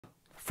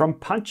From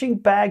punching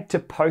bag to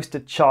poster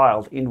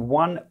child in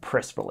one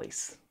press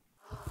release.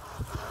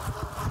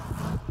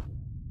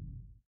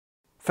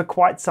 For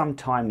quite some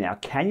time now,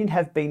 Canyon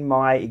have been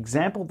my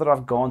example that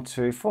I've gone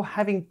to for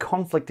having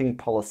conflicting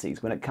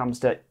policies when it comes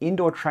to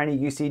indoor trainer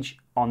usage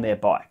on their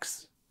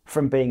bikes.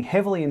 From being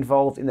heavily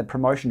involved in the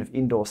promotion of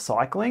indoor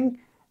cycling,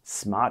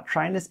 smart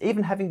trainers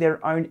even having their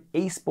own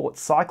esports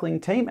cycling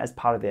team as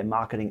part of their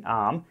marketing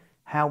arm.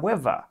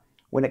 However,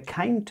 when it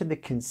came to the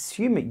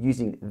consumer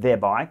using their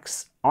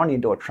bikes on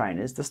indoor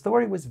trainers, the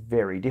story was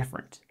very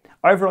different.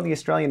 Over on the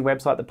Australian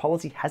website, the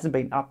policy hasn't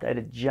been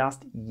updated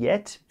just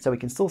yet, so we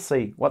can still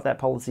see what that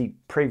policy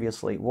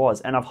previously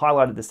was. And I've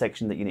highlighted the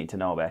section that you need to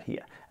know about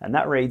here. And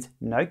that reads,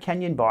 no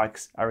Canyon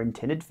bikes are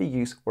intended for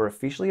use or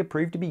officially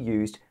approved to be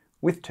used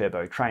with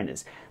turbo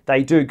trainers.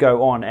 They do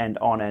go on and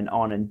on and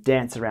on and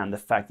dance around the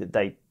fact that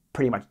they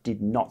pretty much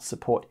did not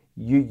support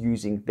you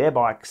using their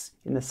bikes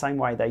in the same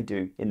way they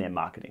do in their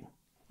marketing.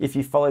 If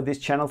you followed this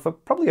channel for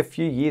probably a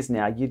few years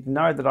now, you'd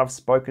know that I've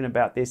spoken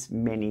about this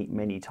many,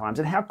 many times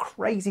and how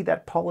crazy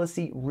that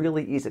policy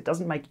really is. It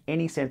doesn't make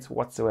any sense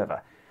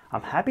whatsoever.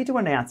 I'm happy to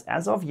announce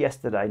as of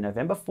yesterday,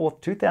 November 4th,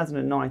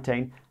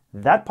 2019,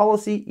 that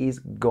policy is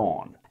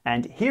gone.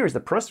 And here is the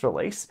press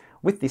release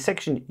with the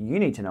section you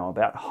need to know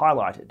about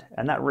highlighted,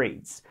 and that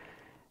reads,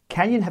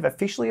 Canyon have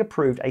officially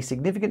approved a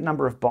significant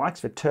number of bikes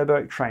for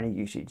turbo trainer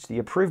usage. The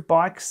approved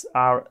bikes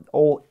are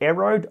all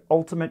Aeroad,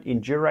 Ultimate,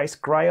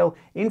 Endurace, Grail,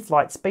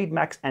 Inflite,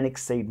 Speedmax and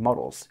Exceed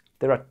models.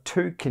 There are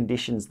two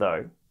conditions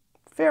though.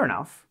 Fair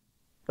enough.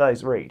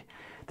 Those read,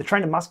 the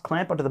trainer must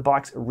clamp onto the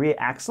bike's rear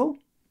axle.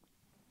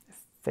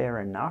 Fair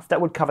enough.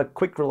 That would cover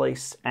quick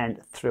release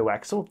and through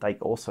axle. They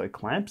also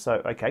clamp.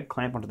 So, okay,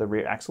 clamp onto the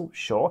rear axle,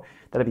 sure.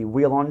 That'd be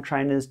wheel on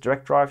trainers,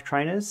 direct drive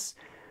trainers.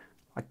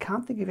 I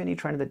can't think of any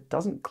trainer that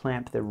doesn't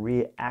clamp the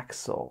rear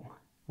axle.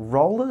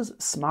 Rollers,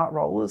 smart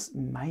rollers,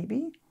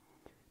 maybe?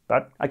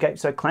 But, okay,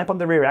 so clamp on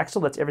the rear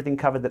axle, that's everything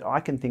covered that I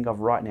can think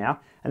of right now,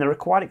 and the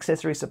required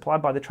accessories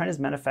supplied by the trainer's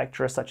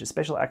manufacturer, such as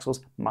special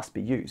axles, must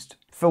be used.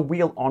 For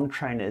wheel-on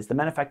trainers, the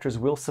manufacturers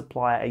will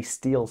supply a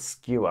steel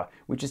skewer,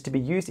 which is to be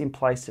used in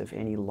place of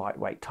any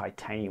lightweight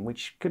titanium,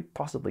 which could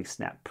possibly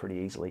snap pretty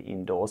easily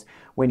indoors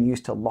when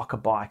used to lock a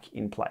bike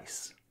in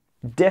place.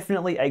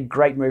 Definitely a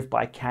great move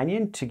by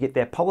Canyon to get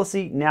their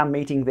policy now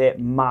meeting their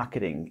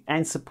marketing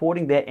and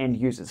supporting their end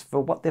users for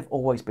what they've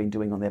always been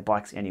doing on their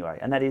bikes anyway,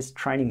 and that is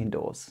training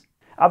indoors.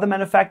 Other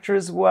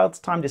manufacturers, well, it's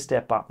time to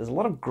step up. There's a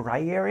lot of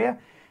grey area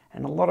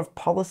and a lot of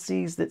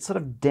policies that sort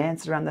of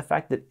dance around the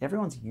fact that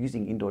everyone's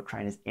using indoor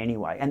trainers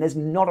anyway, and there's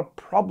not a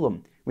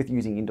problem with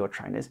using indoor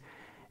trainers.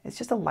 It's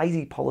just a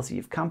lazy policy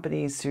of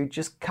companies who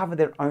just cover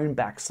their own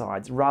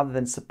backsides rather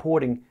than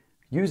supporting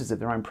users of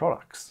their own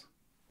products.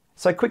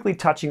 So quickly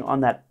touching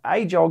on that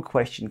age-old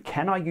question,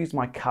 can I use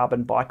my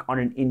carbon bike on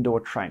an indoor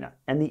trainer?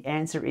 And the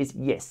answer is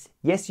yes.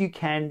 Yes, you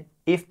can,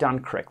 if done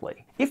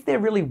correctly. If there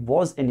really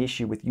was an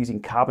issue with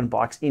using carbon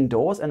bikes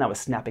indoors and they were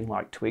snapping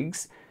like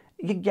twigs,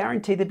 you can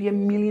guarantee there'd be a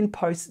million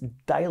posts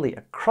daily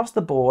across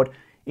the board,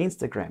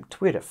 Instagram,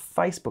 Twitter,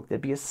 Facebook.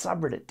 There'd be a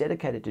subreddit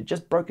dedicated to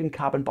just broken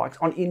carbon bikes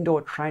on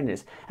indoor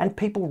trainers, and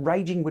people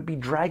raging would be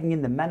dragging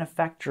in the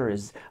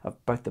manufacturers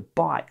of both the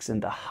bikes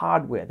and the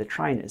hardware, the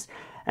trainers,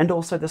 and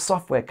also the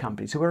software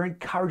companies who are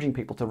encouraging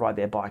people to ride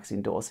their bikes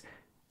indoors.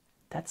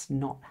 That's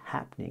not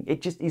happening.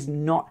 It just is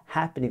not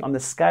happening on the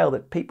scale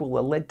that people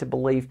are led to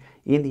believe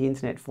in the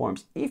internet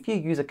forums. If you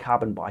use a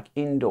carbon bike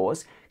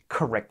indoors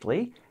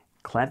correctly,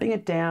 clamping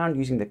it down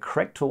using the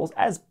correct tools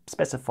as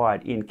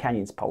specified in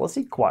Canyon's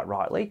policy, quite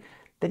rightly,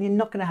 then you're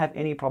not going to have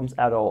any problems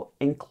at all,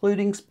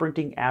 including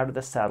sprinting out of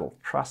the saddle.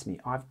 Trust me,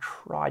 I've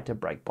tried to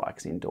break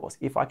bikes indoors.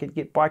 If I could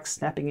get bikes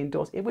snapping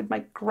indoors, it would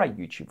make great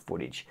YouTube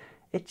footage.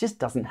 It just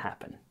doesn't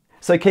happen.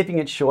 So keeping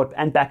it short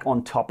and back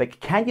on topic,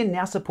 Canyon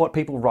now support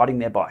people riding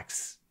their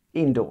bikes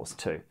indoors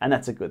too, and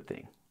that's a good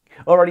thing.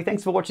 Alrighty,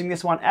 thanks for watching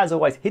this one. As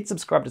always, hit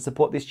subscribe to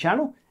support this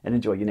channel and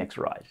enjoy your next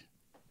ride.